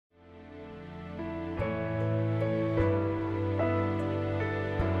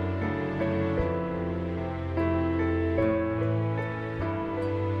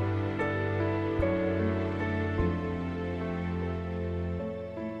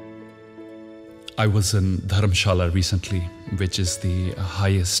I was in Dharamshala recently, which is the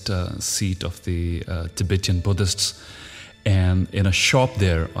highest seat of the Tibetan Buddhists. And in a shop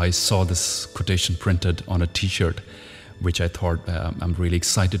there, I saw this quotation printed on a t-shirt, which I thought, I'm really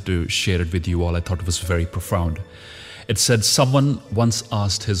excited to share it with you all. I thought it was very profound. It said, someone once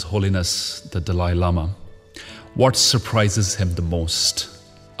asked His Holiness the Dalai Lama, what surprises him the most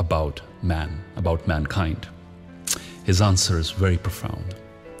about man, about mankind? His answer is very profound.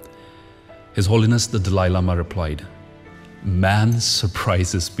 His Holiness the Dalai Lama replied, man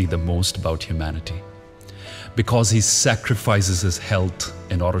surprises me the most about humanity because he sacrifices his health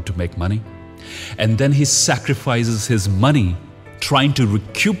in order to make money, and then he sacrifices his money trying to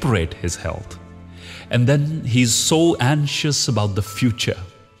recuperate his health, and then he's so anxious about the future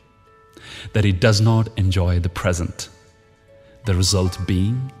that he does not enjoy the present. The result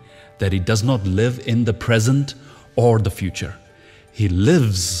being that he does not live in the present or the future. He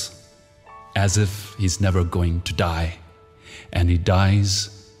lives as if he's never going to die, and he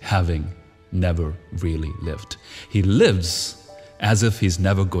dies having never really lived. He lives as if he's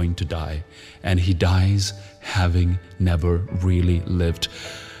never going to die, and he dies having never really lived.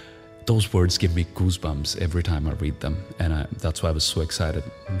 Those words give me goosebumps every time I read them, and that's why I was so excited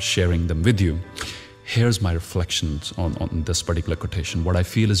sharing them with you. Here's my reflections on this particular quotation. What I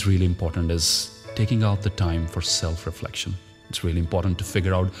feel is really important is taking out the time for self-reflection. It's really important to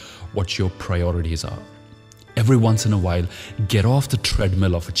figure out what your priorities are. Every once in a while, get off the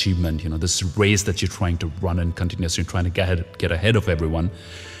treadmill of achievement, this race that you're trying to run and continuously trying to get ahead of everyone.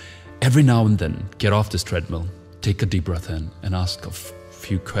 Every now and then, get off this treadmill, take a deep breath in and ask a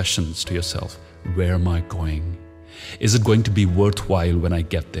few questions to yourself. Where am I going? Is it going to be worthwhile when I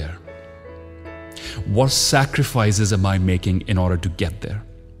get there? What sacrifices am I making in order to get there?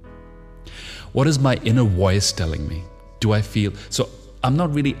 What is my inner voice telling me? Do I feel... So I'm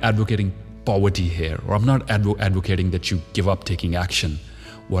not really advocating poverty here, or I'm not advocating that you give up taking action.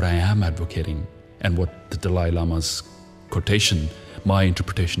 What I am advocating, and what the Dalai Lama's quotation, my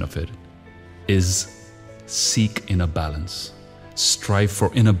interpretation of it, is seek inner balance. Strive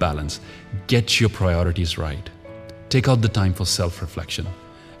for inner balance. Get your priorities right. Take out the time for self-reflection.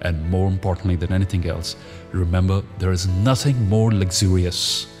 And more importantly than anything else, remember there is nothing more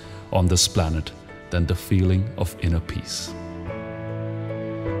luxurious on this planet than the feeling of inner peace.